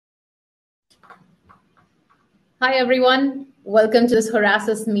Hi, everyone. Welcome to this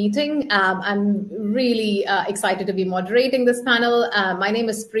Horasis meeting. I'm really excited to be moderating this panel. My name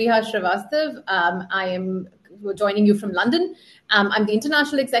is Priya Srivastav. I am joining you from London. I'm the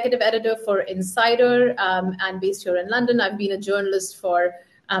International Executive Editor for Insider and based here in London. I've been a journalist for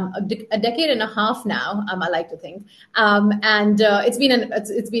a decade and a half now. I like to think, and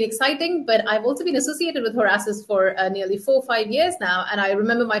it's been exciting. But I've also been associated with Horasis for nearly 4 or 5 years now. And I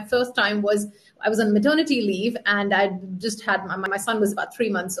remember my first time was I was on maternity leave, and I'd just had my son was about 3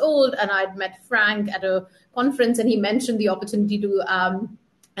 months old, and I'd met Frank at a conference, and he mentioned the opportunity to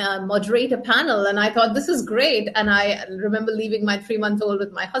moderate a panel, and I thought this is great. And I remember leaving my 3-month-old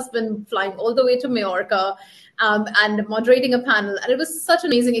with my husband, flying all the way to Mallorca, and moderating a panel, and it was such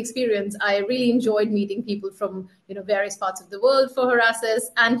an amazing experience. I really enjoyed meeting people from various parts of the world for Horasis,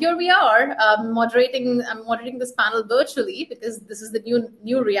 and here we are moderating this panel virtually because this is the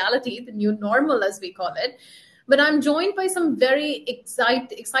new reality, the new normal as we call it. But I'm joined by some very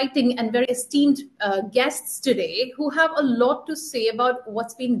exciting and very esteemed guests today who have a lot to say about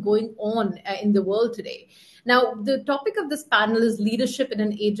what's been going on in the world today. Now, the topic of this panel is leadership in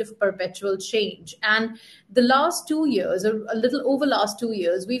an age of perpetual change. And the last 2 years, or a little over last 2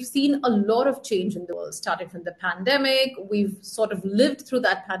 years, we've seen a lot of change in the world, starting from the pandemic. We've sort of lived through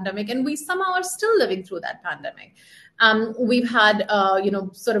that pandemic, and we somehow are still living through that pandemic. We've had,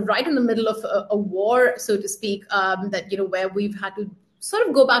 sort of right in the middle of a war, so to speak, where we've had to sort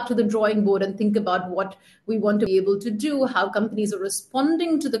of go back to the drawing board and think about what we want to be able to do, how companies are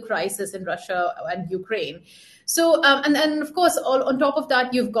responding to the crisis in Russia and Ukraine. So, and then, of course, all on top of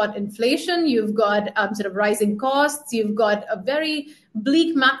that, you've got inflation, you've got sort of rising costs, you've got a very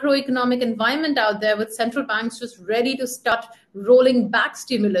bleak macroeconomic environment out there with central banks just ready to start rolling back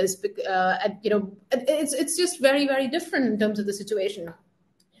stimulus. It's just very, very different in terms of the situation.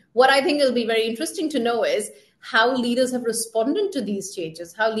 What I think will be very interesting to know is how leaders have responded to these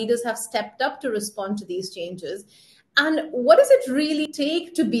changes, how leaders have stepped up to respond to these changes, and what does it really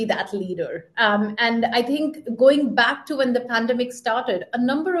take to be that leader? And I think going back to when the pandemic started, a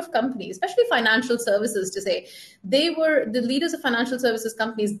number of companies, especially financial services, to say they were the leaders of financial services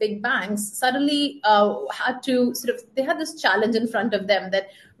companies, big banks, suddenly they had this challenge in front of them that,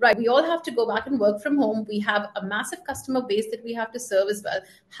 right, we all have to go back and work from home. We have a massive customer base that we have to serve as well.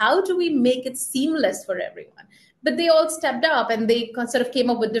 How do we make it seamless for everyone? But they all stepped up and they sort of came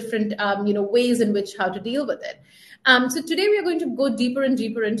up with different ways in which how to deal with it. So today we are going to go deeper and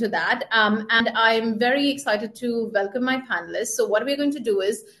deeper into that. And I'm very excited to welcome my panelists. So what we're going to do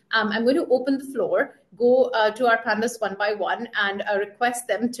is I'm going to open the floor, go to our panelists one by one, and request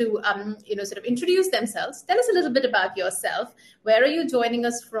them to sort of introduce themselves. Tell us a little bit about yourself. Where are you joining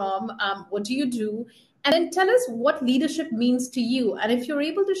us from? What do you do? And then tell us what leadership means to you. And if you're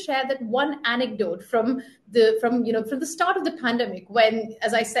able to share that one anecdote from the start of the pandemic, when,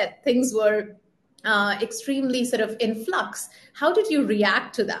 as I said, things were extremely sort of in flux, how did you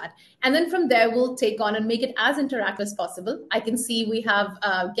react to that? And then from there, we'll take on and make it as interactive as possible. I can see we have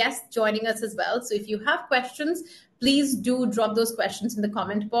guests joining us as well. So if you have questions, please do drop those questions in the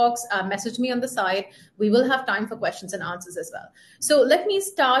comment box, message me on the side. We will have time for questions and answers as well. So let me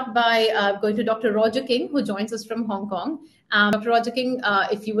start by going to Dr. Roger King, who joins us from Hong Kong. Dr. Roger King,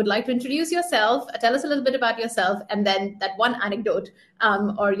 if you would like to introduce yourself, tell us a little bit about yourself, and then that one anecdote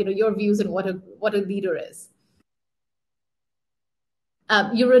or your views on what a leader is.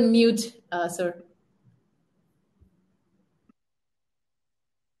 You're on mute, sir.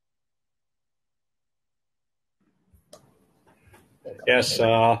 Yes.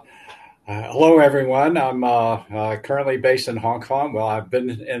 Hello, everyone. I'm currently based in Hong Kong. Well, I've been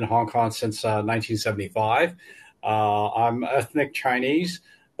in Hong Kong since 1975. I'm ethnic Chinese,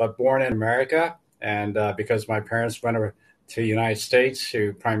 but born in America. And because my parents went to the United States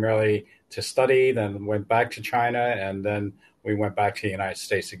primarily to study, then went back to China, and then we went back to the United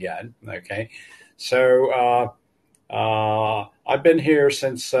States again. Okay. So I've been here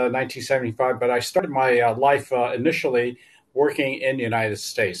since 1975, but I started my life initially working in the United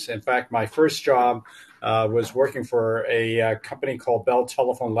States. In fact, my first job was working for a company called Bell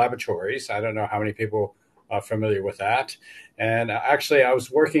Telephone Laboratories. I don't know how many people are familiar with that. And actually, I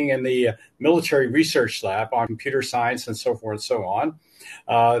was working in the military research lab on computer science and so forth and so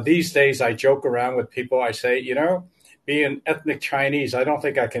on. These days, I joke around with people. I say, being ethnic Chinese, I don't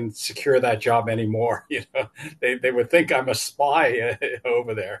think I can secure that job anymore. They would think I'm a spy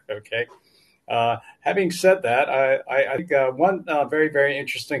over there. Okay. Having said that, I think one very, very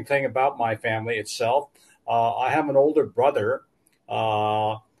interesting thing about my family itself, I have an older brother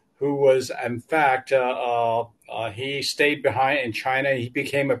who was, in fact, he stayed behind in China. He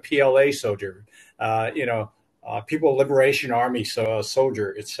became a PLA soldier, People Liberation Army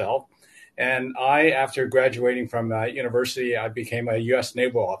soldier itself. And after graduating from university, I became a U.S.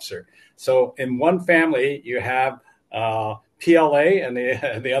 naval officer. So in one family, you have PLA, and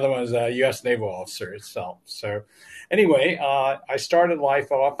the other one is a U.S. naval officer itself. So anyway, I started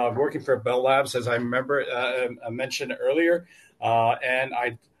life off working for Bell Labs, as I mentioned earlier, and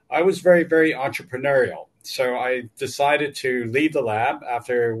I was very, very entrepreneurial. So I decided to leave the lab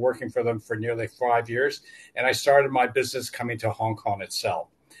after working for them for nearly 5 years, and I started my business coming to Hong Kong itself.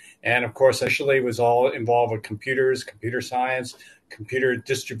 And of course, initially it was all involved with computers, computer science, computer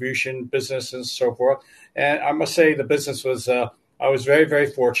distribution business, and so forth. And I must say the business was, I was very, very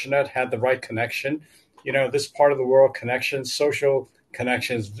fortunate, had the right connection. You know, this part of the world, connections, social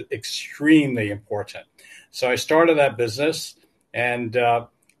connections, extremely important. So I started that business, and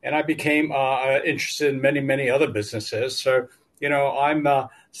I became interested in many, many other businesses. So, you know,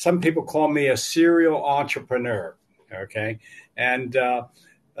 some people call me a serial entrepreneur. Okay. And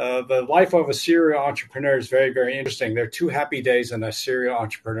the life of a serial entrepreneur is very, very interesting. There are two happy days in a serial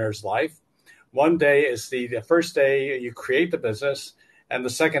entrepreneur's life. One day is the first day you create the business, and the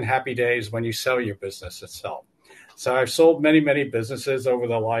second happy day is when you sell your business itself. So I've sold many, many businesses over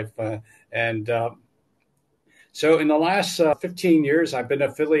the life, so in the last 15 years, I've been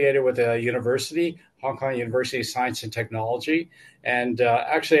affiliated with a university, Hong Kong University of Science and Technology. And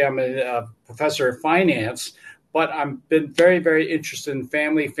actually, I'm a professor of finance, but I've been very, very interested in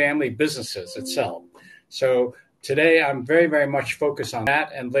family businesses itself. So today, I'm very, very much focused on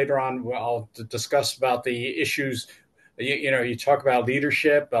that. And later on, I'll discuss about the issues. You talk about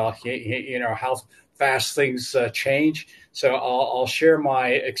leadership, how fast things change. So I'll share my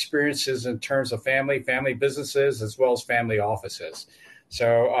experiences in terms of family businesses, as well as family offices.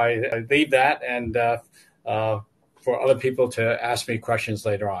 So I leave that and for other people to ask me questions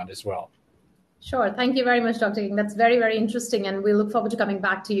later on as well. Sure. Thank you very much, Dr. King. That's very, very interesting, and we look forward to coming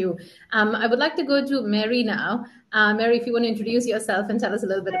back to you. I would like to go to Mary now. Mary, if you want to introduce yourself and tell us a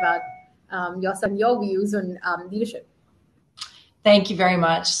little bit about yourself and your views on leadership. Thank you very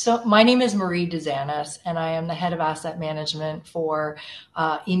much. So my name is Marie Dzanis, and I am the head of asset management for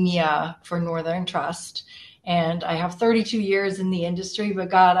EMEA for Northern Trust. And I have 32 years in the industry, but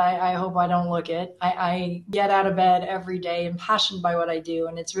God, I hope I don't look it. I get out of bed every day and passionate by what I do,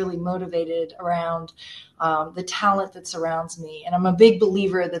 and it's really motivated around the talent that surrounds me. And I'm a big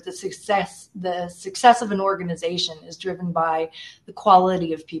believer that the success of an organization is driven by the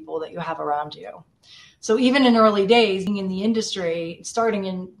quality of people that you have around you. So even in early days, being in the industry, starting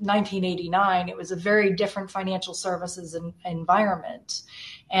in 1989, it was a very different financial services environment.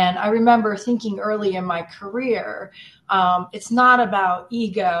 And I remember thinking early in my career, it's not about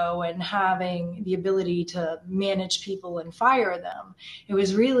ego and having the ability to manage people and fire them. It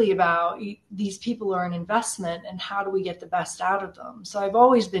was really about these people are an investment and how do we get the best out of them. So I've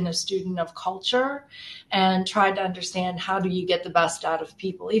always been a student of culture and tried to understand how do you get the best out of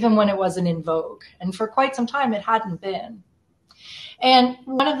people, even when it wasn't in vogue. And for quite some time, it hadn't been. And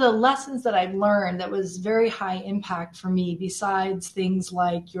one of the lessons that I've learned that was very high impact for me, besides things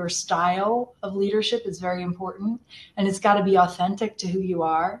like your style of leadership is very important, and it's got to be authentic to who you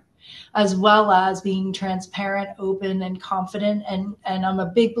are, as well as being transparent, open, and confident. And I'm a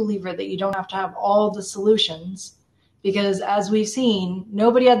big believer that you don't have to have all the solutions, because as we've seen,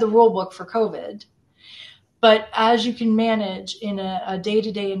 nobody had the rule book for COVID. But as you can manage in a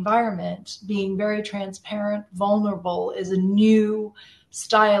day-to-day environment, being very transparent, vulnerable is a new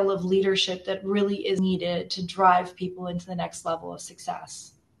style of leadership that really is needed to drive people into the next level of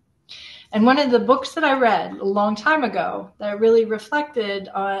success. And one of the books that I read a long time ago that really reflected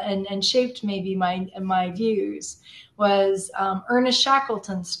and shaped maybe my views was Ernest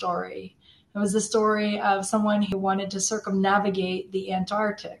Shackleton's story. It was the story of someone who wanted to circumnavigate the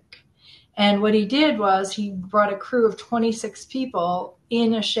Antarctic. And what he did was he brought a crew of 26 people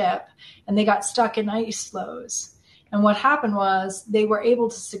in a ship, and they got stuck in ice floes. And what happened was they were able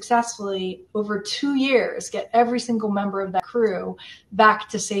to successfully, over 2 years, get every single member of that crew back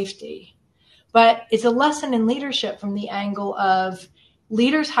to safety. But it's a lesson in leadership from the angle of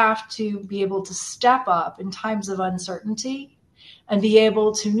leaders have to be able to step up in times of uncertainty and be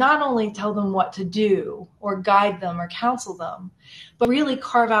able to not only tell them what to do or guide them or counsel them, but really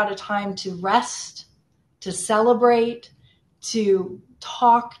carve out a time to rest, to celebrate, to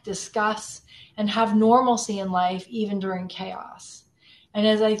talk, discuss, and have normalcy in life, even during chaos. And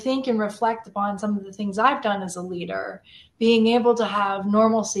as I think and reflect upon some of the things I've done as a leader, being able to have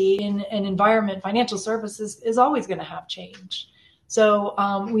normalcy in an environment, financial services is always going to have change. So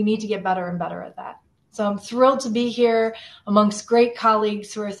we need to get better and better at that. So I'm thrilled to be here amongst great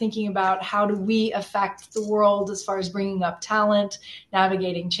colleagues who are thinking about how do we affect the world as far as bringing up talent,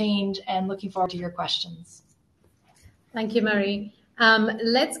 navigating change, and looking forward to your questions. Thank you, Marie.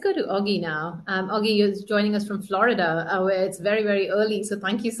 Let's go to Augie now. Augie, you're joining us from Florida, where it's very, very early. So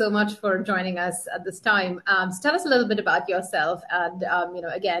thank you so much for joining us at this time. So tell us a little bit about yourself and,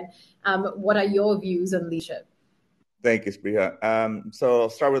 what are your views on leadership? Thank you, Spriha. So I'll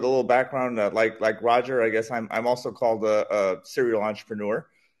start with a little background. Like Roger, I guess I'm also called a serial entrepreneur.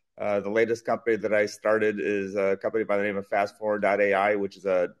 The latest company that I started is a company by the name of FastForward.ai, which is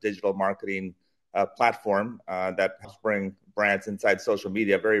a digital marketing platform that helps bring brands inside social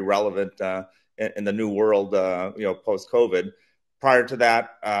media, very relevant in the new world, post-COVID. Prior to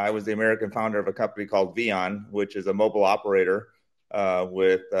that, I was the American founder of a company called Vion, which is a mobile operator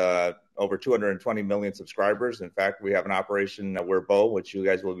with over 220 million subscribers. In fact, we have an operation at Werbo, which you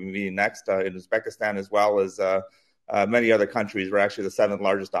guys will be meeting next, in Uzbekistan, as well as many other countries. We're actually the 7th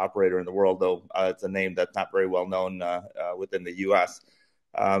largest operator in the world, though it's a name that's not very well known within the U.S.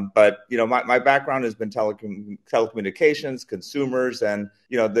 But my background has been telecommunications, consumers, and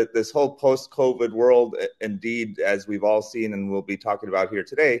this whole post-COVID world, indeed, as we've all seen and we'll be talking about here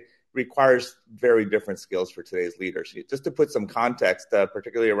today, requires very different skills for today's leaders. Just to put some context,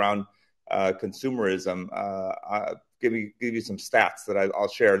 particularly around consumerism, give you some stats that I'll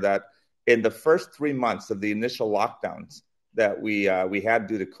share. That in the first 3 months of the initial lockdowns that we had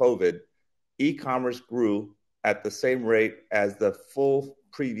due to COVID, e-commerce grew at the same rate as the full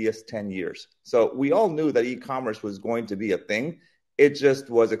previous 10 years. So we all knew that e-commerce was going to be a thing. It just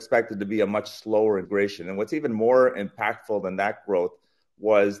was expected to be a much slower integration. And what's even more impactful than that growth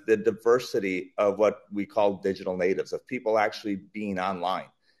was the diversity of what we call digital natives, of people actually being online.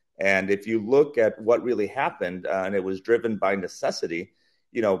 And if you look at what really happened, and it was driven by necessity,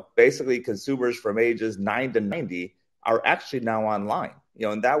 basically consumers from ages 9 to 90 are actually now online.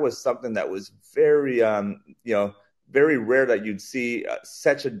 And that was something that was very, very rare that you'd see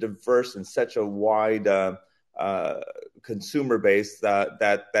such a diverse and such a wide consumer base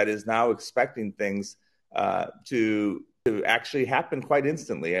that is now expecting things to actually happen quite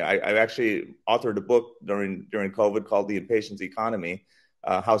instantly. I actually authored a book during COVID called The Impatience Economy,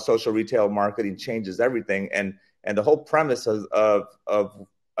 how social retail marketing changes everything. And the whole premise of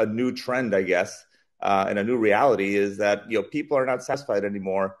a new trend, I guess, and a new reality is that people are not satisfied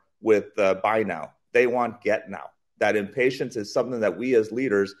anymore with buy now. They want get now. That impatience is something that we as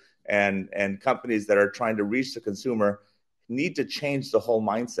leaders and companies that are trying to reach the consumer need to change the whole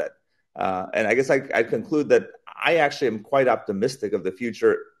mindset. And I guess I conclude that I actually am quite optimistic of the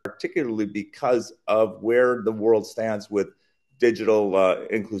future, particularly because of where the world stands with digital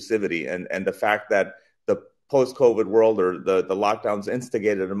inclusivity and the fact that the post-COVID world or the lockdowns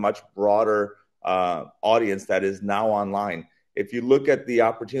instigated a much broader audience that is now online. If you look at the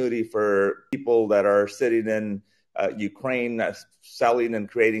opportunity for people that are sitting in Ukraine, selling and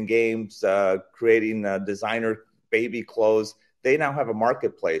creating games, creating designer baby clothes, they now have a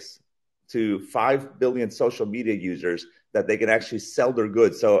marketplace to 5 billion social media users that they can actually sell their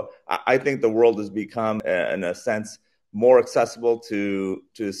goods. So I think the world has become, in a sense, more accessible to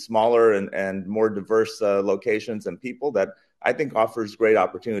smaller and more diverse locations and people that I think offers great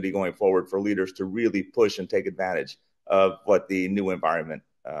opportunity going forward for leaders to really push and take advantage of what the new environment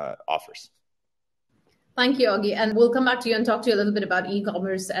offers. Thank you, Augie. And we'll come back to you and talk to you a little bit about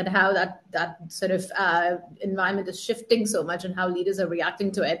e-commerce and how that sort of environment is shifting so much and how leaders are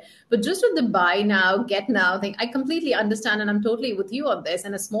reacting to it. But just with the buy now, get now thing, I completely understand and I'm totally with you on this.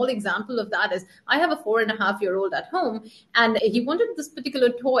 And a small example of that is I have a 4.5-year-old at home and he wanted this particular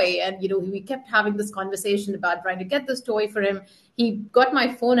toy. And, we kept having this conversation about trying to get this toy for him. He got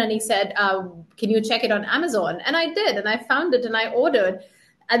my phone and he said, can you check it on Amazon? And I did. And I found it and I ordered.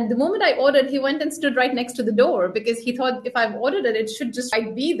 And the moment I ordered, he went and stood right next to the door because he thought if I've ordered it, it should just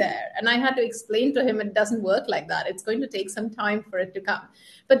be there. And I had to explain to him it doesn't work like that. It's going to take some time for it to come.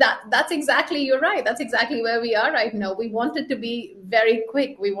 But that's exactly, you're right. That's exactly where we are right now. We want it to be very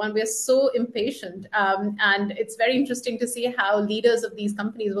quick. We're so impatient. And it's very interesting to see how leaders of these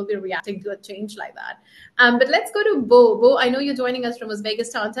companies will be reacting to a change like that. But let's go to Bo. Bo, I know you're joining us from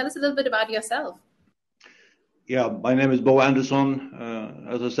Uzbekistan. Tell us a little bit about yourself. Yeah, my name is Bo Andersson.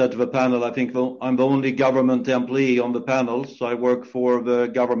 As I said to the panel, I think I'm the only government employee on the panel. So I work for the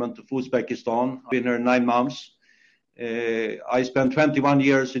government of Uzbekistan. I've been here 9 months. I spent 21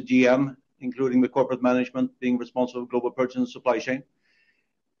 years at GM, including the corporate management, being responsible for global purchase and supply chain.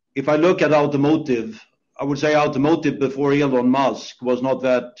 If I look at automotive, I would say automotive before Elon Musk was not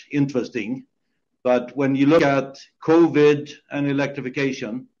that interesting. But when you look at COVID and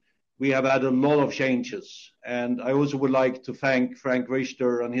electrification, we have had a lot of changes. And I also would like to thank Frank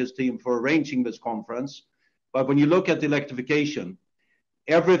Richter and his team for arranging this conference. But when you look at electrification,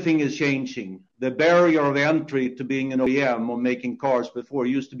 everything is changing. The barrier of entry to being an OEM or making cars before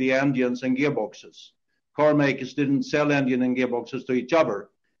used to be engines and gearboxes. Car makers didn't sell engine and gearboxes to each other.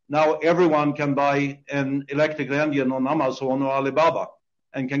 Now everyone can buy an electrical engine on Amazon or Alibaba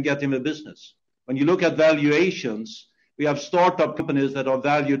and can get in the business. When you look at valuations, we have startup companies that are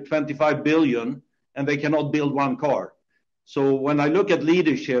valued 25 billion and they cannot build one car. So when I look at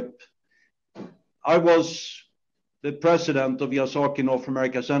leadership, I was the president of Uzauto North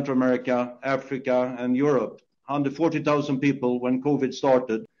America, Central America, Africa, and Europe. 140,000 people when COVID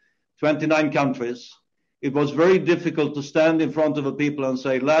started, 29 countries. It was very difficult to stand in front of the people and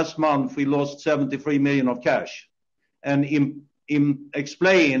say, last month we lost 73 million of cash. And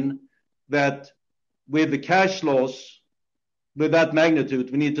explain that with the cash loss, with that magnitude,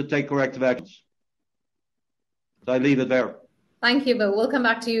 we need to take corrective actions. So I leave it there. Thank you, Bill. We'll come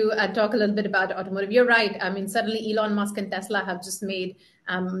back to you and talk a little bit about automotive. You're right. I mean, suddenly Elon Musk and Tesla have just made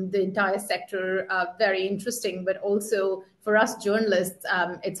the entire sector very interesting, but also for us journalists,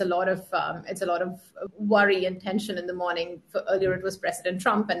 it's a lot of worry and tension in the morning. Earlier it was President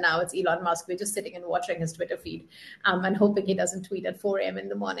Trump, and now it's Elon Musk. We're just sitting and watching his Twitter feed and hoping he doesn't tweet at 4 a.m. in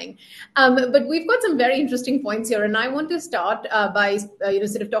the morning. But we've got some very interesting points here, and I want to start by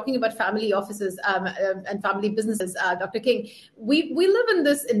sort of talking about family offices and family businesses. Dr. King, we live in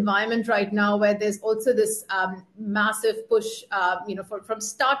this environment right now where there's also this massive push, from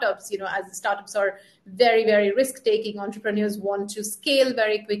startups. As startups are very, very risk-taking, entrepreneurs want to scale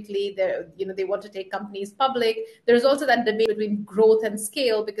very quickly. They want to take companies public. There's also that debate between growth and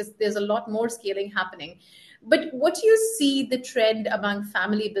scale because there's a lot more scaling happening. But what do you see the trend among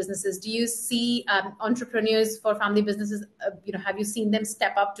family businesses? Do you see entrepreneurs for family businesses, have you seen them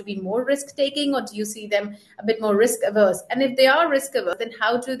step up to be more risk-taking, or do you see them a bit more risk-averse? And if they are risk-averse, then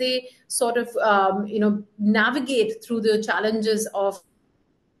how do they sort of, navigate through the challenges of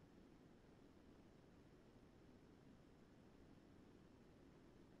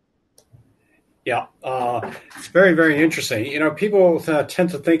Yeah, it's very, very interesting. People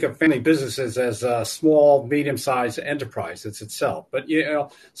tend to think of family businesses as a small, medium-sized enterprise. It's itself. But,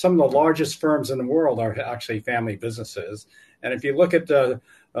 some of the largest firms in the world are actually family businesses. And if you look at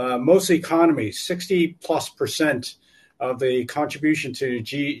most economies, 60+% of the contribution to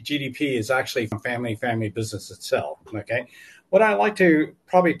GDP is actually from family business itself. Okay. What I'd like to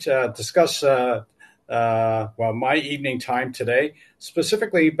probably discuss, my evening time today,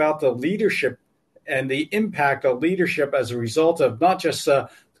 specifically about the leadership and the impact of leadership as a result of not just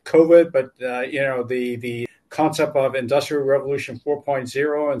COVID, but the concept of Industrial Revolution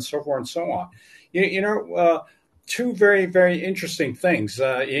 4.0 and so forth and so on. Two very, very interesting things.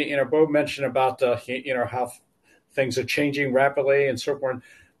 Bo mentioned about how things are changing rapidly and so forth.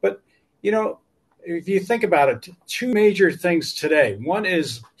 But if you think about it, two major things today. One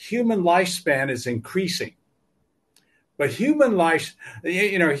is human lifespan is increasing. But human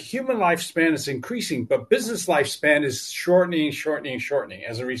lifespan is increasing, but business lifespan is shortening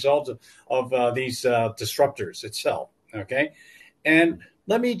as a result of these disruptors itself. Okay, and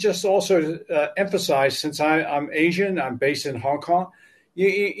let me just also emphasize, since I'm Asian, I'm based in Hong Kong.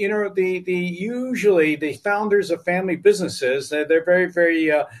 Usually the founders of family businesses, they're very,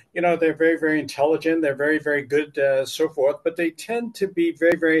 very they're very, very intelligent, they're very, very good, so forth, but they tend to be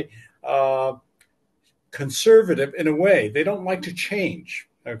very, very conservative in a way. They don't like to change,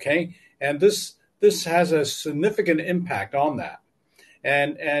 okay? And this has a significant impact on that.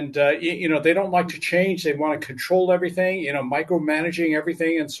 And they don't like to change. They want to control everything, micromanaging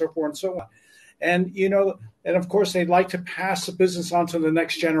everything and so forth and so on. And, and of course, they'd like to pass the business on to the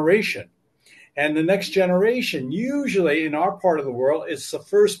next generation. And the next generation, usually in our part of the world, is the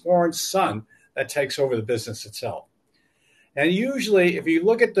firstborn son that takes over the business itself. And usually, if you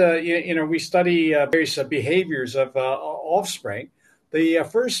look at we study various behaviors of offspring, the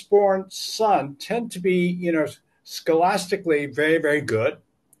firstborn son tend to be, scholastically very, very good.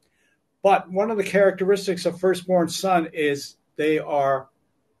 But one of the characteristics of firstborn son is they are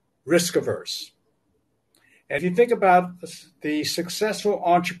risk averse. And if you think about the successful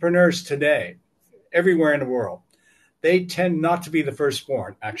entrepreneurs today, everywhere in the world, they tend not to be the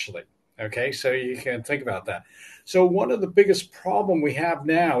firstborn, actually. Okay, so you can think about that. So one of the biggest problem we have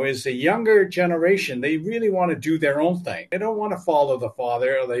now is the younger generation. They really want to do their own thing. They don't want to follow the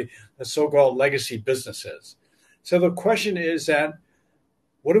father or the so-called legacy businesses. So the question is that,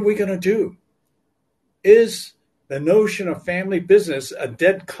 what are we going to do? Is the notion of family business a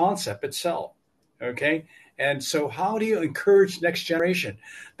dead concept itself? Okay, And so how do you encourage next generation?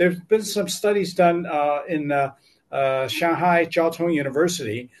 There's been some studies done in Shanghai Jiao Tong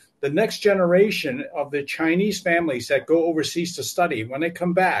University. The next generation of the Chinese families that go overseas to study, when they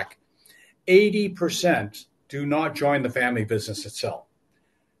come back, 80% do not join the family business itself.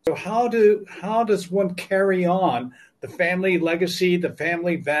 So how does one carry on the family legacy, the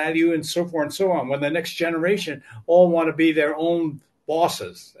family value, and so forth and so on, when the next generation all want to be their own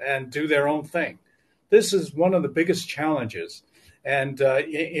bosses and do their own thing? This is one of the biggest challenges. And,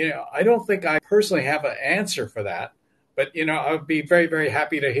 I don't think I personally have an answer for that. But, I would be very, very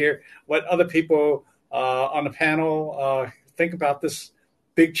happy to hear what other people on the panel think about this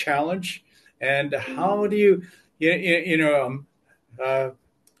big challenge. And how do you,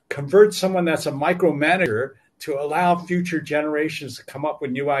 convert someone that's a micromanager to allow future generations to come up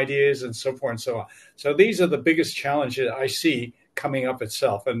with new ideas and so forth and so on. So these are the biggest challenges I see coming up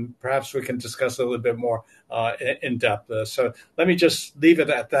itself, and perhaps we can discuss a little bit more in depth. So let me just leave it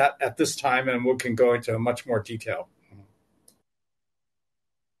at that at this time, and we can go into much more detail.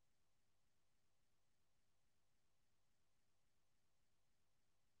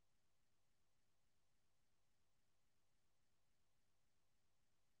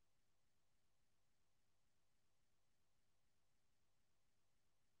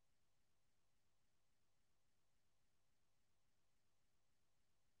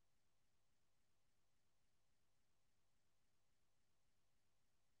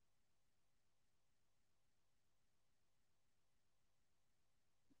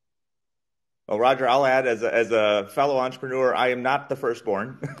 Well, Roger, I'll add, as a fellow entrepreneur, I am not the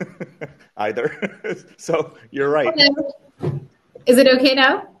firstborn either. So you're right. Is it okay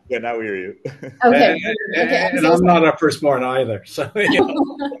now? Yeah, now we hear you. Okay. And I'm not a firstborn either. So,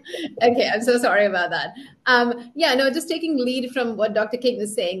 Okay, I'm so sorry about that. Just taking lead from what Dr. King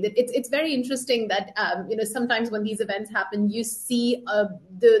was saying, that it's very interesting that sometimes when these events happen, you see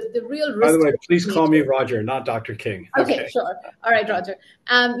the real risk. By the way, please call me Roger, not Dr. King. Okay, sure. All right, Roger.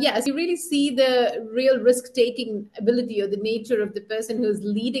 So you really see the real risk-taking ability or the nature of the person who's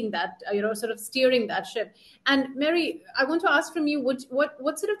leading that, sort of steering that ship. And Mary, I want to ask from you, what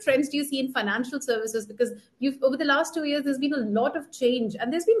sort of trends do you see in financial services? Because over the last 2 years, there's been a lot of change,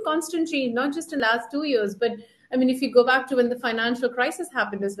 and there's been constant change, not just in the last 2 years, but I mean, if you go back to when the financial crisis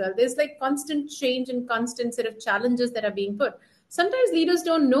happened as well, there's like constant change and constant sort of challenges that are being put. Sometimes leaders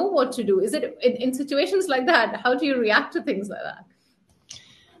don't know what to do. Is it in situations like that? How do you react to things like that?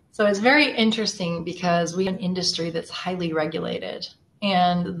 So it's very interesting because we have an industry that's highly regulated.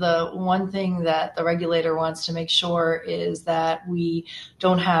 And the one thing that the regulator wants to make sure is that we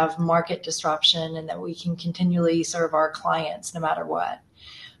don't have market disruption and that we can continually serve our clients no matter what.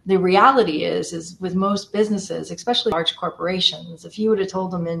 The reality is with most businesses, especially large corporations, if you would have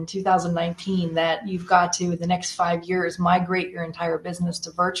told them in 2019 that you've got to, in the next 5 years, migrate your entire business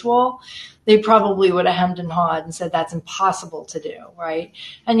to virtual, they probably would have hemmed and hawed and said that's impossible to do, right?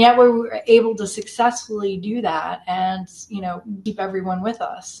 And yet we were able to successfully do that and, keep everyone with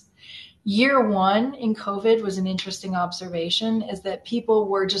us. Year one in COVID was an interesting observation, is that people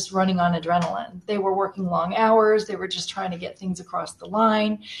were just running on adrenaline. They were working long hours. They were just trying to get things across the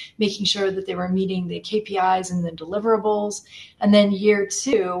line, making sure that they were meeting the KPIs and the deliverables. And then year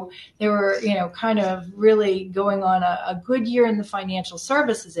two, they were, kind of really going on a good year in the financial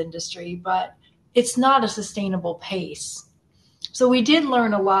services industry, but it's not a sustainable pace. So we did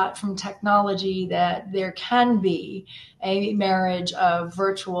learn a lot from technology that there can be a marriage of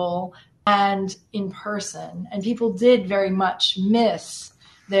virtual and in person. And people did very much miss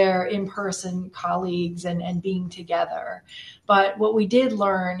their in-person colleagues and being together. But what we did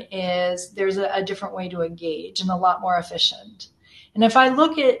learn is there's a different way to engage and a lot more efficient. And if I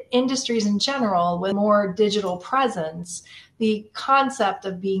look at industries in general with more digital presence, the concept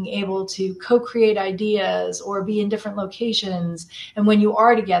of being able to co-create ideas or be in different locations, and when you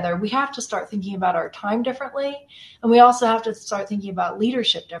are together, we have to start thinking about our time differently, and we also have to start thinking about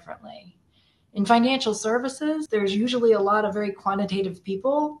leadership differently. In financial services, there's usually a lot of very quantitative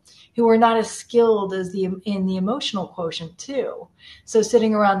people who are not as skilled as in the emotional quotient too. So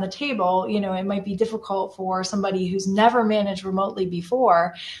sitting around the table, it might be difficult for somebody who's never managed remotely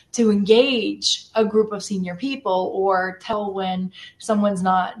before to engage a group of senior people or tell when someone's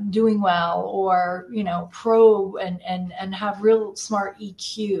not doing well or, probe and have real smart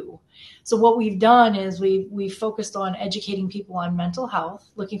EQ. So what we've done is we've focused on educating people on mental health,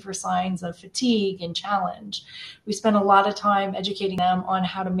 looking for signs of fatigue and challenge. We spent a lot of time educating them on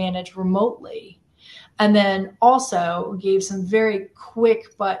how to manage remotely. And then also gave some very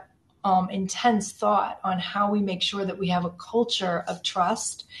quick but intense thought on how we make sure that we have a culture of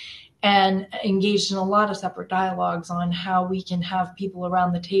trust and engaged in a lot of separate dialogues on how we can have people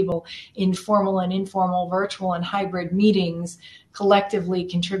around the table in formal and informal, virtual and hybrid meetings collectively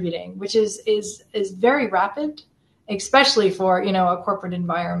contributing, which is very rapid, especially for, a corporate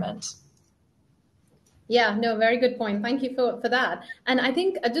environment. Yeah, no, very good point. Thank you for that. And I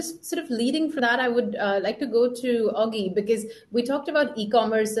think just sort of leading from that, I would like to go to Augie, because we talked about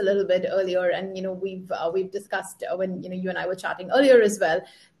e-commerce a little bit earlier, and we've discussed when you and I were chatting earlier as well.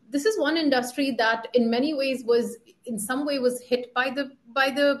 This is one industry that in many ways was hit by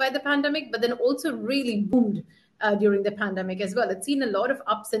the pandemic, but then also really boomed during the pandemic as well. It's seen a lot of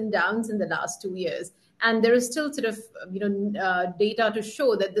ups and downs in the last 2 years. And there is still sort of data to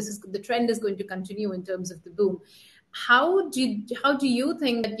show that the trend is going to continue in terms of the boom. How do you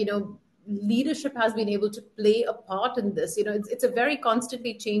think that leadership has been able to play a part in this? It's a very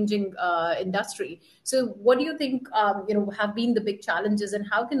constantly changing industry. So what do you think have been the big challenges, and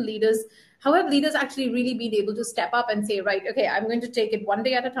how have leaders actually really been able to step up and say, right, okay, I'm going to take it one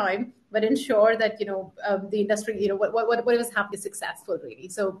day at a time, but ensure that the industry, what is happening is successful, really.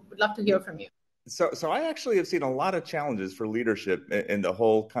 So would love to hear from you. So I actually have seen a lot of challenges for leadership in the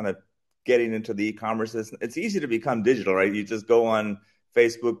whole kind of getting into the e-commerce. It's easy to become digital, right? You just go on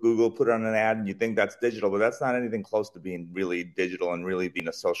Facebook, Google, put on an ad, and you think that's digital, but that's not anything close to being really digital and really being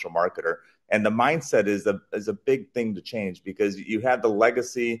a social marketer. And the mindset is a big thing to change, because you have the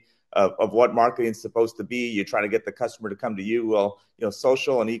legacy of what marketing is supposed to be. You try to get the customer to come to you. Well,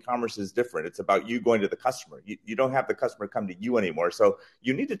 social and e-commerce is different. It's about you going to the customer. You don't have the customer come to you anymore. So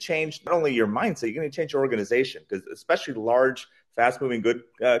you need to change not only your mindset, you're going to change your organization, because especially large, fast-moving good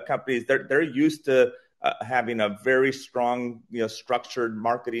companies, they're used to having a very strong, structured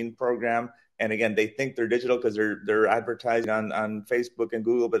marketing program. And again, they think they're digital because they're advertising on Facebook and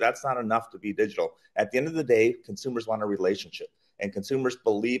Google, but that's not enough to be digital. At the end of the day, consumers want a relationship, and consumers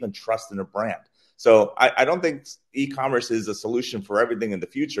believe and trust in a brand. So I don't think e-commerce is a solution for everything in the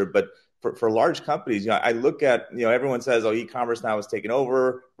future, but for large companies, I look at, everyone says, oh, e-commerce now is taking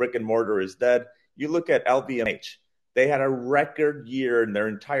over, brick and mortar is dead. You look at LVMH, they had a record year in their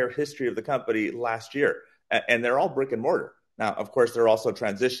entire history of the company last year, and they're all brick and mortar. Now, of course, they're also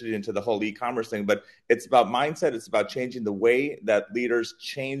transitioning into the whole e-commerce thing, but it's about mindset. It's about changing the way that leaders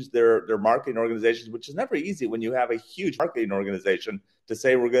change their marketing organizations, which is never easy when you have a huge marketing organization to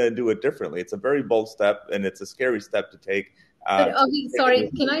say we're going to do it differently. It's a very bold step, and it's a scary step to take. But Augie, sorry,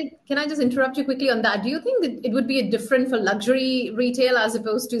 can I just interrupt you quickly on that? Do you think that it would be different for luxury retail as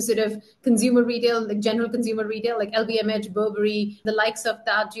opposed to sort of consumer retail, like general consumer retail, like LVMH, Burberry, the likes of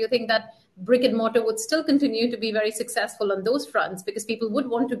that? Do you think that brick and mortar would still continue to be very successful on those fronts, because people would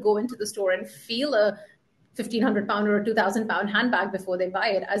want to go into the store and feel a £1,500 or a £2,000 handbag before they buy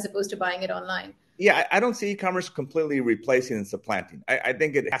it, as opposed to buying it online? Yeah, I don't see e-commerce completely replacing and supplanting. I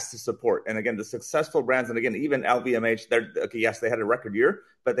think it has to support. And again, the successful brands, and again, even LVMH, yes, they had a record year,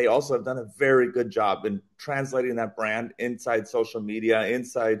 but they also have done a very good job in translating that brand inside social media,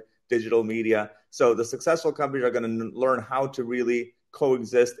 inside digital media. So the successful companies are going to learn how to really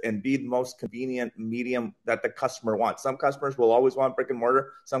coexist and be the most convenient medium that the customer wants. Some customers will always want brick and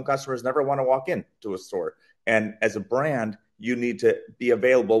mortar. Some customers never want to walk into a store. And as a brand, you need to be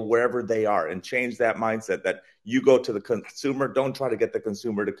available wherever they are, and change that mindset that you go to the consumer. Don't try to get the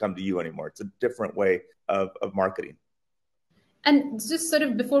consumer to come to you anymore. It's a different way of marketing. And just sort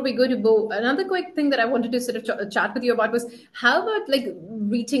of before we go to Bo, another quick thing that I wanted to sort of chat with you about was, how about like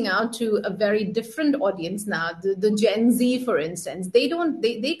reaching out to a very different audience now, the Gen Z, for instance. They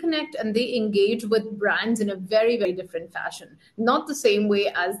connect and they engage with brands in a very, very different fashion, not the same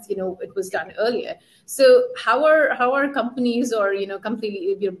way as it was done earlier. So how are companies or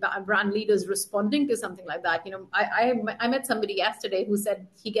completely brand leaders responding to something like that? I met somebody yesterday who said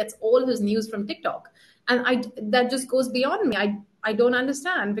he gets all his news from TikTok. And that just goes beyond me. I don't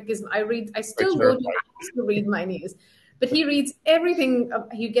understand, because I still go to apps to read my news. But he reads everything.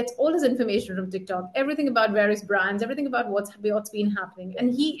 He gets all his information from TikTok, everything about various brands, everything about what's been happening.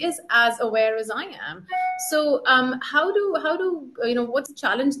 And he is as aware as I am. So how do what's the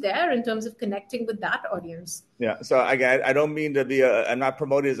challenge there in terms of connecting with that audience? Yeah. So again, I don't mean to be I'm not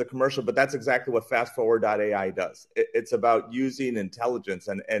promoting as a commercial, but that's exactly what FastForward.ai does. It's about using intelligence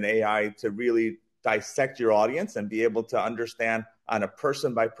and AI to really dissect your audience and be able to understand on a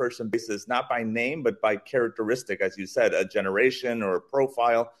person-by-person basis, not by name, but by characteristic, as you said, a generation or a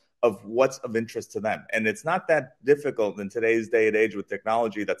profile of what's of interest to them. And it's not that difficult in today's day and age with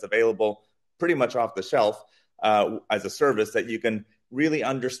technology that's available pretty much off the shelf as a service, that you can really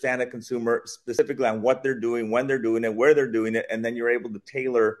understand a consumer specifically on what they're doing, when they're doing it, where they're doing it, and then you're able to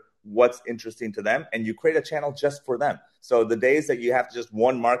tailor what's interesting to them, and you create a channel just for them. So the days that you have just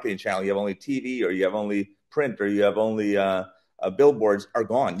one marketing channel, you have only TV, or you have only print, or you have only billboards, are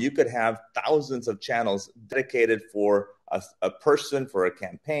gone. You could have thousands of channels dedicated for a person, for a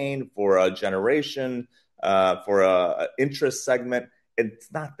campaign, for a generation, for a interest segment.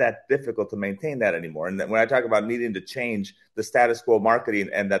 It's not that difficult to maintain that anymore. And when I talk about needing to change the status quo marketing,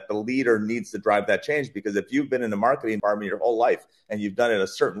 and that the leader needs to drive that change, because if you've been in the marketing department your whole life and you've done it a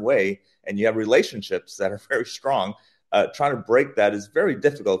certain way and you have relationships that are very strong, trying to break that is very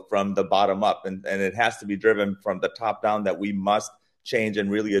difficult from the bottom up. And it has to be driven from the top down, that we must change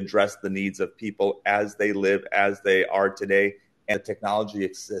and really address the needs of people as they live, as they are today. And the technology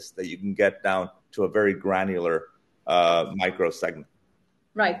exists that you can get down to a very granular micro segment.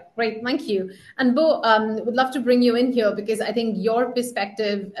 Right. Great. Thank you. And Bo, would love to bring you in here, because I think your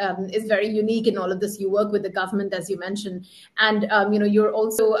perspective is very unique in all of this. You work with the government, as you mentioned, and you're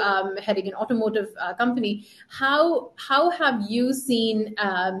also heading an automotive company. How have you seen,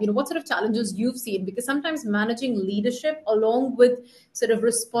 what sort of challenges you've seen? Because sometimes managing leadership along with sort of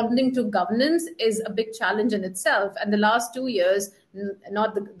responding to governance is a big challenge in itself. And the last 2 years,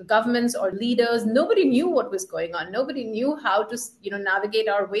 not the governments or leaders, nobody knew what was going on. Nobody knew how to navigate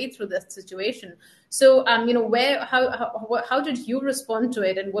our way through this situation. So how did you respond to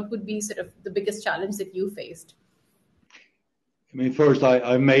it, and what would be sort of the biggest challenge that you faced? I mean, first,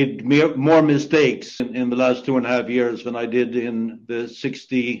 I made more mistakes in the last 2.5 years than I did in the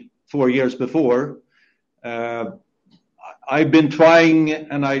 64 years before. I've been trying,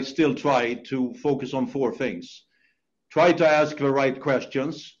 and I still try, to focus on 4 things. Try to ask the right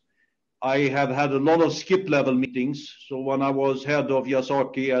questions. I have had a lot of skip level meetings. So when I was head of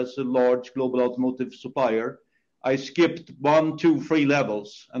Uzauto as a large global automotive supplier, I skipped 1, 2, 3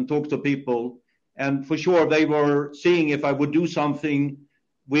 levels and talked to people. And for sure, they were seeing if I would do something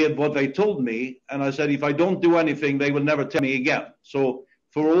with what they told me. And I said, if I don't do anything, they will never tell me again. So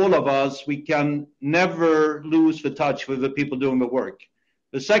for all of us, we can never lose the touch with the people doing the work.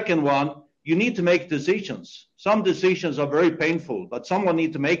 The second one, you need to make decisions. Some decisions are very painful, but someone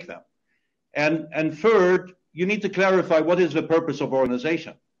needs to make them. And third, you need to clarify what is the purpose of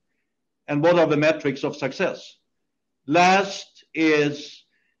organization and what are the metrics of success. Last is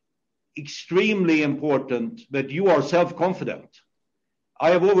extremely important that you are self-confident. I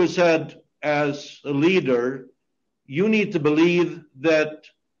have always said, as a leader, you need to believe that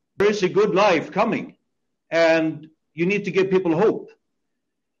there is a good life coming, and you need to give people hope.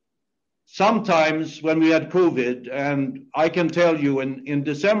 Sometimes when we had COVID, and I can tell you in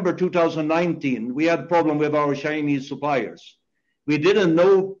December 2019, we had a problem with our Chinese suppliers. We didn't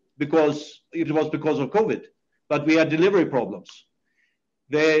know because it was because of COVID, but we had delivery problems.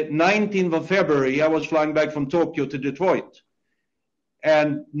 The 19th of February, I was flying back from Tokyo to Detroit,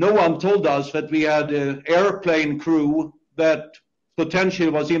 and no one told us that we had an airplane crew that potentially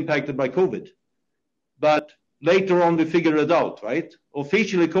was impacted by COVID. But later on, we figured it out, right?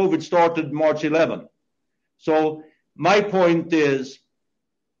 Officially, COVID started March 11. So my point is,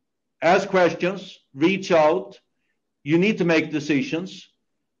 ask questions, reach out. You need to make decisions.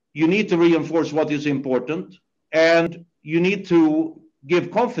 You need to reinforce what is important, and you need to give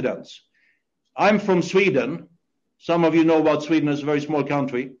confidence. I'm from Sweden. Some of you know about Sweden as a very small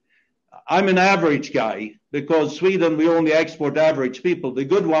country. I'm an average guy, because Sweden, we only export average people. The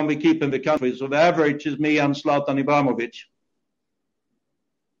good one we keep in the country. So the average is me and Zlatan Ibrahimovic.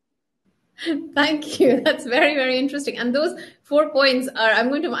 Thank you. That's very, very interesting. And those 4 points are,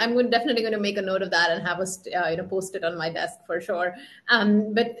 I'm definitely going to make a note of that and have us, post it on my desk for sure.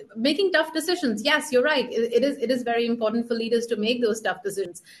 But making tough decisions, yes, you're right. It is very important for leaders to make those tough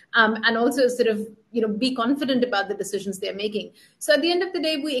decisions, and also sort of, be confident about the decisions they're making. So at the end of the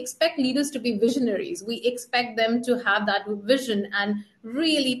day, we expect leaders to be visionaries. We expect them to have that vision and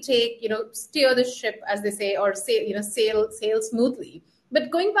really take, steer the ship, as they say, or sail smoothly. But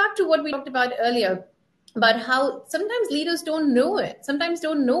going back to what we talked about earlier, about how sometimes leaders don't know it, sometimes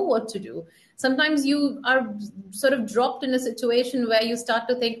don't know what to do. Sometimes you are sort of dropped in a situation where you start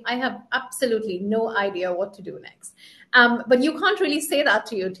to think, I have absolutely no idea what to do next. But you can't really say that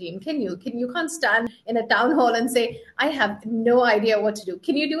to your team, can you? You can't stand in a town hall and say, I have no idea what to do.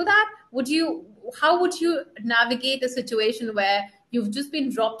 Can you do that? How would you navigate a situation where you've just been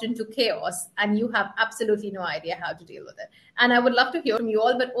dropped into chaos and you have absolutely no idea how to deal with it? And I would love to hear from you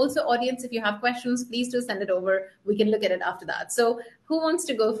all, but also audience, if you have questions, please do send it over. We can look at it after that. So who wants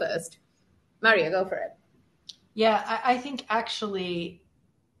to go first? Maria, go for it. Yeah, I think actually,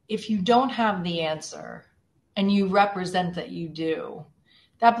 if you don't have the answer and you represent that you do,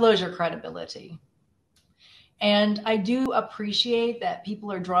 that blows your credibility. And I do appreciate that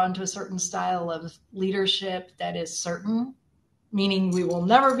people are drawn to a certain style of leadership that is certain, meaning we will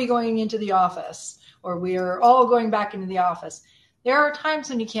never be going into the office or we are all going back into the office. There are times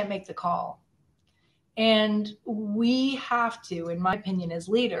when you can't make the call. And we have to, in my opinion, as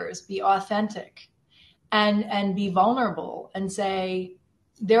leaders, be authentic and be vulnerable and say,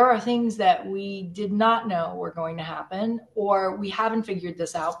 there are things that we did not know were going to happen, or we haven't figured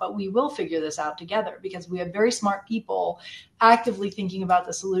this out, but we will figure this out together because we have very smart people actively thinking about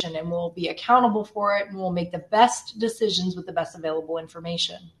the solution, and we'll be accountable for it, and we'll make the best decisions with the best available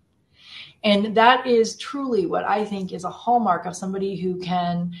information. And that is truly what I think is a hallmark of somebody who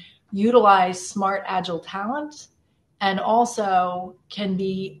can utilize smart, agile talent and also can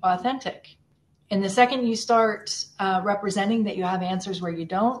be authentic. And the second you start representing that you have answers where you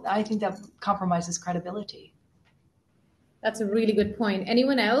don't, I think that compromises credibility. That's a really good point.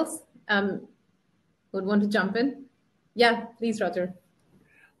 Anyone else would want to jump in? Yeah, please, Roger.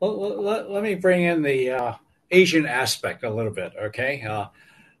 Well, let me bring in the Asian aspect a little bit, okay?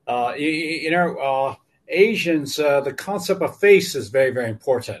 Asians, the concept of face is very, very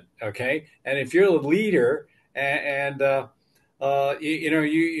important, okay? And if you're a leader and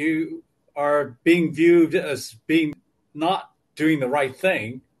you are being viewed as being not doing the right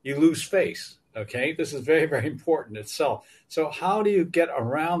thing, you lose face, okay? This is very, very important itself. So how do you get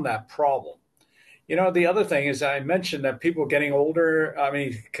around that problem? The other thing is I mentioned that people getting older,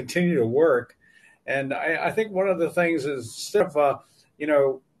 continue to work. And I think one of the things is instead of,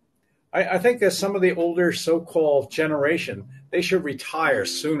 I think that some of the older so-called generation, they should retire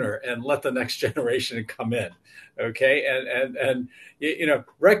sooner and let the next generation come in. Okay. And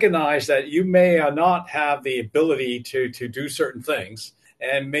recognize that you may not have the ability to do certain things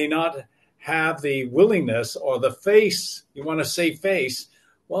and may not have the willingness or the face. You want to save face.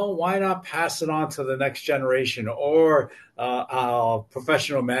 Well, why not pass it on to the next generation or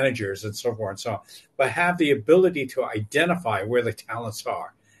professional managers and so forth and so on, but have the ability to identify where the talents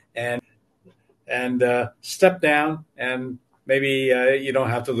are and step down, and maybe you don't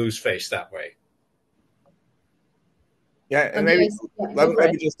have to lose face that way. Yeah, and maybe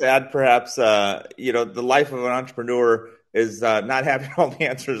just add perhaps, the life of an entrepreneur is not having all the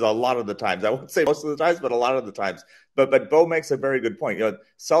answers a lot of the times. I won't say most of the times, but a lot of the times. But Bo makes a very good point.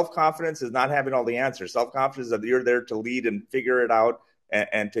 Self-confidence is not having all the answers. Self-confidence is that you're there to lead and figure it out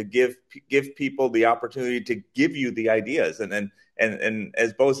and to give people the opportunity to give you the ideas. And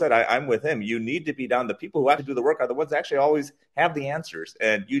as Bo said, I'm with him. You need to be down. The people who have to do the work are the ones that actually always have the answers.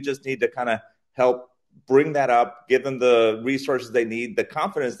 And you just need to kind of help bring that up, give them the resources they need, the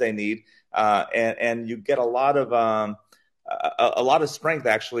confidence they need, and you get a lot of strength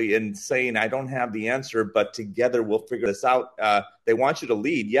actually in saying, I don't have the answer, but together we'll figure this out. They want you to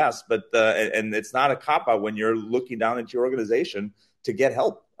lead, yes, but and it's not a cop-out when you're looking down into your organization to get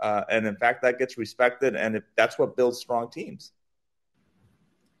help. And in fact, that gets respected, and that's what builds strong teams.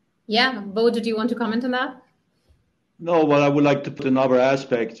 Yeah, Bo, did you want to comment on that? No, but I would like to put another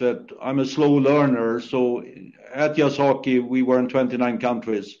aspect that I'm a slow learner. So at Uzauto, we were in 29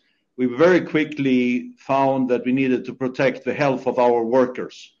 countries. We very quickly found that we needed to protect the health of our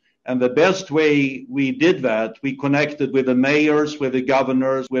workers. And the best way we did that, we connected with the mayors, with the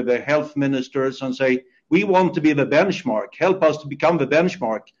governors, with the health ministers, and say, we want to be the benchmark. Help us to become the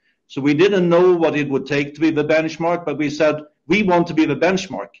benchmark. So we didn't know what it would take to be the benchmark, but we said, we want to be the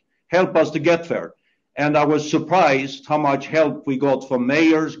benchmark. Help us to get there. And I was surprised how much help we got from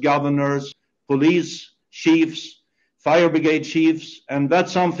mayors, governors, police chiefs, fire brigade chiefs. And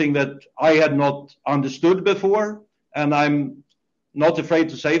that's something that I had not understood before. And I'm not afraid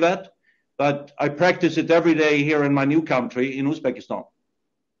to say that, but I practice it every day here in my new country in Uzbekistan.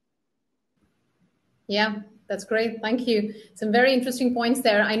 Yeah, that's great. Thank you. Some very interesting points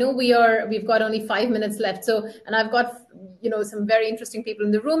there. I know we've got only 5 minutes left. And I've got, some very interesting people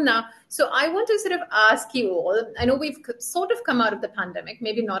in the room now. So I want to sort of ask you all, I know we've sort of come out of the pandemic,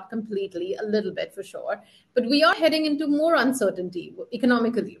 maybe not completely, a little bit for sure, but we are heading into more uncertainty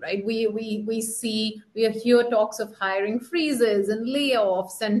economically, right? We hear talks of hiring freezes and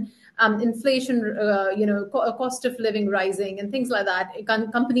layoffs and inflation, cost of living rising and things like that.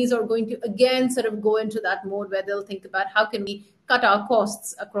 Companies are going to again sort of go into that mode where they'll think about how can we cut our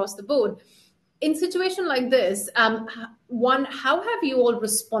costs across the board. In a situation like this, one, how have you all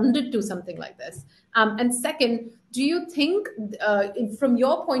responded to something like this? And second, do you think, from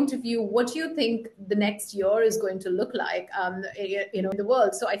your point of view, what do you think the next year is going to look like, in the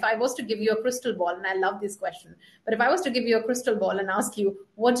world? So if I was to give you a crystal ball, and I love this question, but if I was to give you a crystal ball and ask you,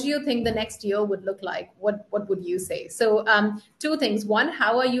 what do you think the next year would look like? What would you say? So two things. One,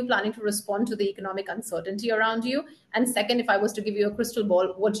 how are you planning to respond to the economic uncertainty around you? And second, if I was to give you a crystal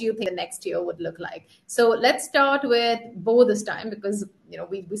ball, what do you think the next year would look like? So let's start with Bo this time, because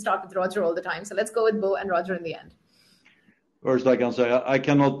we start with Roger all the time. So let's go with Bo and Roger in the end. First, I can say I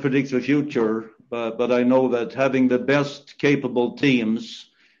cannot predict the future, but I know that having the best capable teams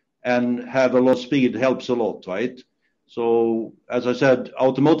and have a lot of speed helps a lot, right? So, as I said,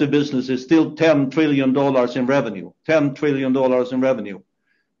 automotive business is still $10 trillion in revenue, $10 trillion in revenue.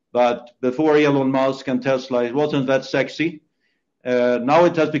 But before Elon Musk and Tesla, it wasn't that sexy. Now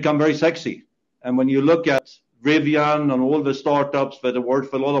it has become very sexy. And when you look at Rivian and all the startups that are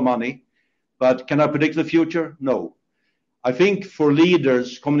worth a lot of money, but can I predict the future? No. I think for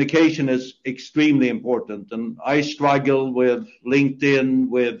leaders, communication is extremely important. And I struggle with LinkedIn,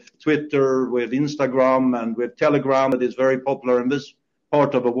 with Twitter, with Instagram, and with Telegram that is very popular in this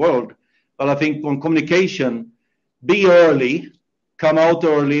part of the world. But I think on communication, be early, come out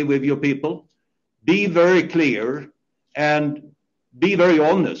early with your people, be very clear, and be very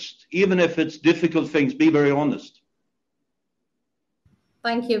honest. Even if it's difficult things, be very honest.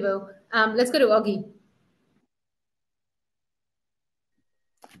 Thank you, Bo. Let's go to Augie.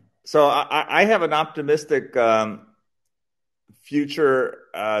 So I have an optimistic future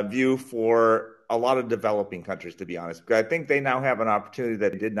view for a lot of developing countries, to be honest, because I think they now have an opportunity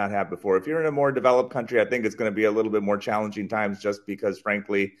that they did not have before. If you're in a more developed country, I think it's going to be a little bit more challenging times, just because,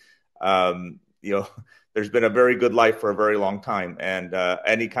 frankly, there's been a very good life for a very long time, and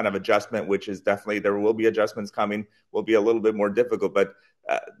any kind of adjustment, which is definitely, there will be adjustments coming, will be a little bit more difficult. But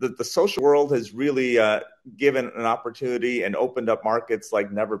the social world has really given an opportunity and opened up markets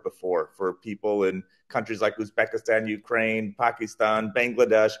like never before for people in countries like Uzbekistan, Ukraine, Pakistan,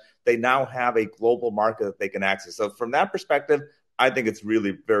 Bangladesh. They now have a global market that they can access. So from that perspective, I think it's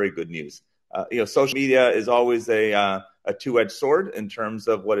really very good news. Social media is always a two-edged sword in terms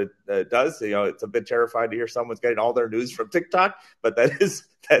of what it does. It's a bit terrifying to hear someone's getting all their news from TikTok, but that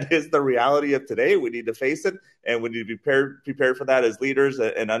is the reality of today. We need to face it, and we need to be prepared for that as leaders,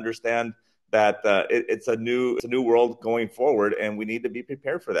 and understand that it's a new world going forward, and we need to be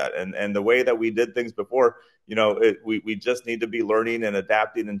prepared for that. And the way that we did things before, we just need to be learning and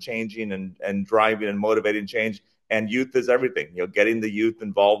adapting and changing and driving and motivating change. And youth is everything. Getting the youth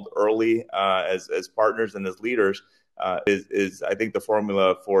involved early as partners and as leaders is I think the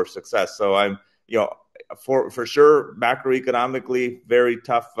formula for success. So I'm for sure macroeconomically very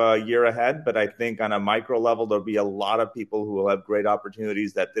tough year ahead, but I think on a micro level there'll be a lot of people who will have great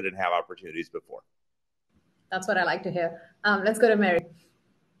opportunities that didn't have opportunities before. That's what I like to hear. Let's go to Mary.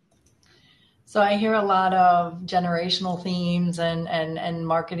 So I hear a lot of generational themes and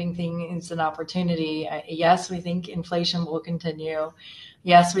marketing themes and opportunity. Yes, we think inflation will continue.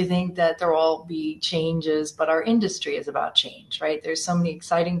 Yes, we think that there will be changes, but our industry is about change, right? There's so many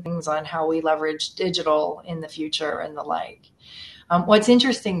exciting things on how we leverage digital in the future and the like. What's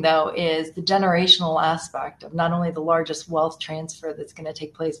interesting, though, is the generational aspect of not only the largest wealth transfer that's going to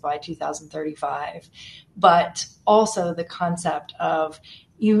take place by 2035, but also the concept of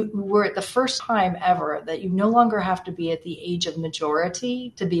we're at the first time ever that you no longer have to be at the age of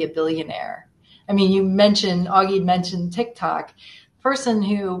majority to be a billionaire. I mean, Augie mentioned TikTok. The person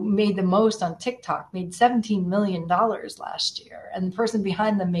who made the most on TikTok made $17 million last year, and the person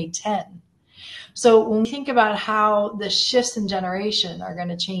behind them made 10. So when we think about how the shifts in generation are going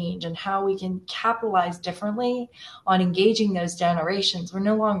to change and how we can capitalize differently on engaging those generations, we're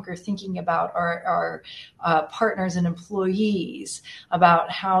no longer thinking about our partners and employees, about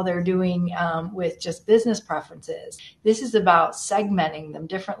how they're doing with just business preferences. This is about segmenting them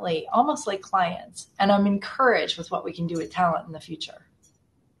differently, almost like clients. And I'm encouraged with what we can do with talent in the future.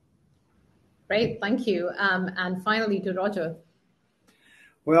 Great, thank you. And finally to Roger.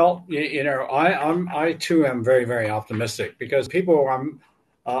 Well, I too am very, very optimistic, because people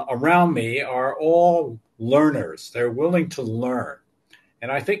around me are all learners. They're willing to learn.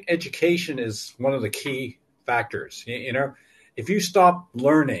 And I think education is one of the key factors. If you stop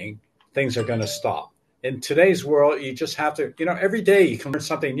learning, things are going to stop. In today's world, you just have to, every day you can learn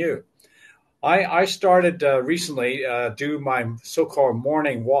something new. I started recently do my so-called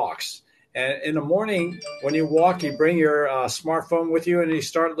morning walks. And in the morning, when you walk, you bring your smartphone with you and you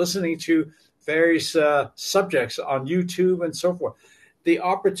start listening to various subjects on YouTube and so forth. The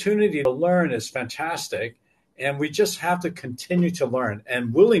opportunity to learn is fantastic. and we just have to continue to learn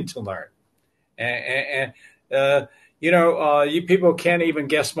and willing to learn. And you people can't even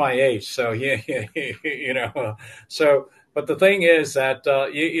guess my age. So, but the thing is that,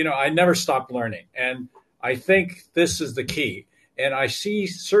 I never stop learning. And I think this is the key. And I see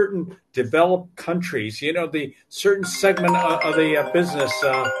certain developed countries, the certain segment of the business.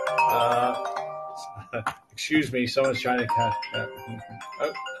 Excuse me, someone's trying to cut.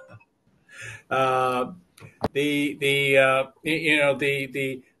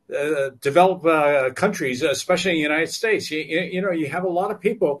 The developed countries, especially in the United States, you have a lot of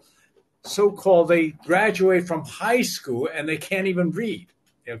people, so-called, they graduate from high school and they can't even read.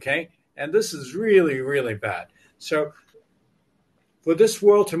 Okay, and this is really, really bad. So, for this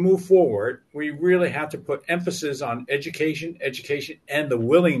world to move forward, we really have to put emphasis on education, and the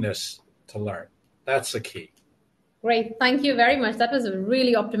willingness to learn. That's the key. Great. Thank you very much. That was a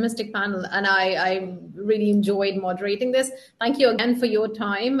really optimistic panel, and I really enjoyed moderating this. Thank you again for your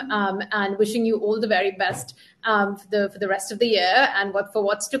time, and wishing you all the very best for the rest of the year and for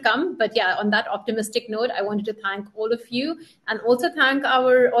what's to come. But yeah, on that optimistic note, I wanted to thank all of you, and also thank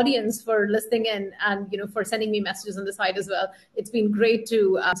our audience for listening in and for sending me messages on the side as well. It's been great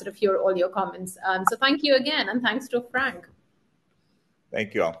to sort of hear all your comments. So thank you again, and thanks to Frank.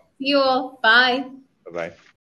 Thank you all. See you all. Bye. Bye-bye.